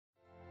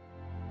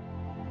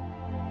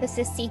This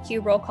is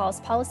CQ Roll Call's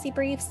Policy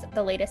Briefs,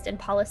 the latest in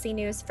policy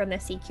news from the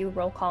CQ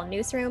Roll Call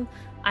newsroom.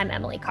 I'm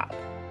Emily Kopp.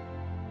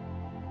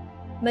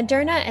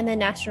 Moderna and the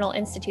National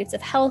Institutes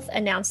of Health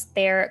announced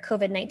their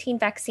COVID-19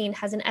 vaccine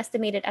has an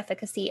estimated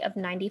efficacy of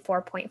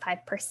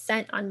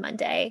 94.5% on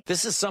Monday.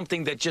 This is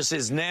something that just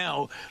is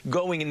now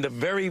going in the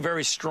very,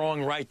 very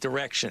strong right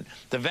direction.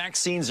 The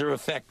vaccines are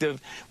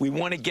effective. We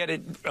want to get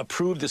it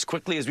approved as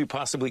quickly as we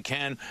possibly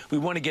can. We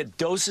want to get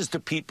doses to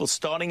people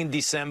starting in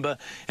December,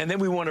 and then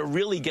we want to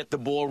really get the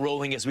ball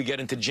rolling as we get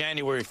into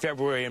January,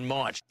 February, and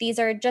March. These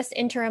are just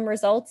interim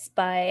results,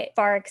 but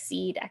far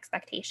exceed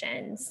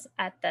expectations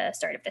at the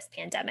start of this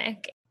pandemic.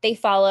 They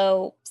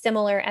follow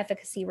similar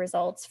efficacy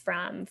results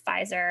from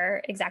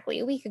Pfizer exactly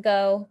a week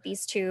ago.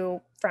 These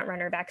two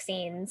frontrunner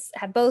vaccines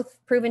have both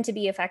proven to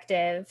be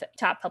effective.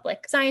 Top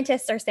public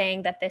scientists are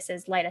saying that this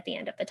is light at the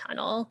end of the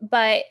tunnel,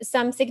 but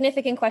some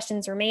significant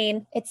questions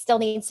remain. It still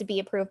needs to be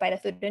approved by the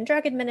Food and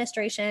Drug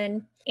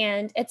Administration,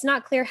 and it's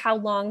not clear how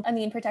long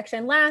immune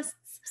protection lasts.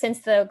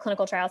 Since the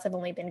clinical trials have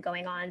only been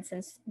going on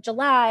since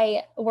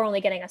July, we're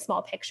only getting a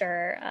small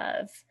picture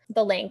of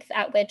the length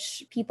at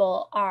which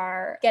people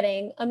are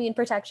getting immune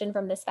protection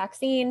from this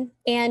vaccine.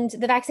 And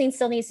the vaccine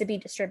still needs to be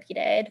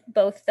distributed.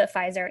 Both the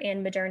Pfizer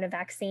and Moderna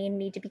vaccine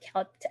need to be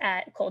kept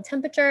at cold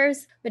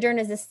temperatures.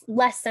 Moderna is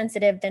less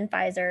sensitive than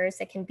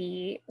Pfizer's. It can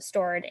be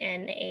stored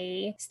in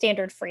a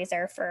standard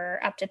freezer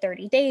for up to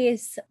 30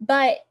 days.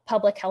 But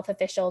public health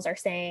officials are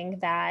saying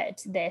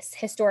that this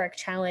historic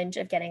challenge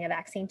of getting a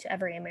vaccine to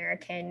every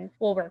American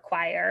will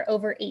require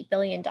over $8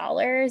 billion,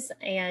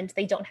 and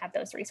they don't have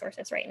those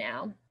resources right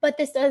now. But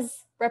this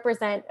does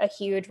represent a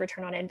huge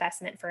return on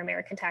investment for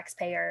American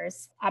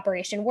taxpayers.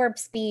 Operation Warp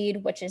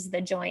Speed, which is the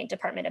joint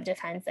Department of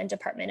Defense and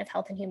Department of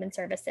Health and Human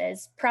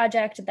Services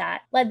project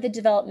that led the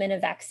development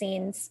of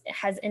vaccines,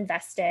 has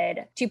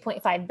invested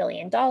 $2.5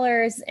 billion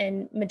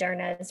in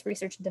Moderna's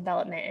research and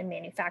development and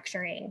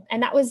manufacturing.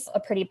 And that was a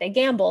pretty big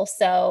gamble.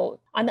 So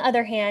on the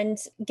other hand,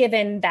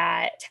 given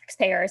that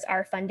taxpayers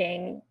are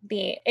funding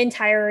the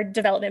entire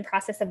development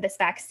process of this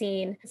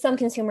vaccine, some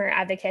consumer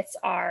advocates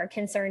are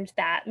concerned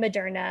that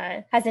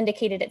Moderna has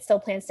indicated it still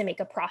plans to make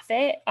a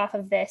profit off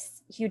of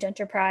this huge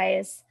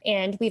enterprise.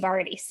 And we've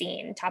already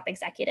seen top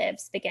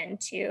executives begin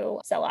to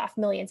sell off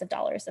millions of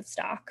dollars of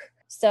stock.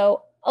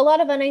 So a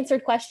lot of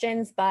unanswered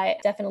questions, but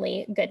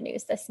definitely good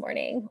news this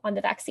morning on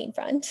the vaccine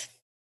front.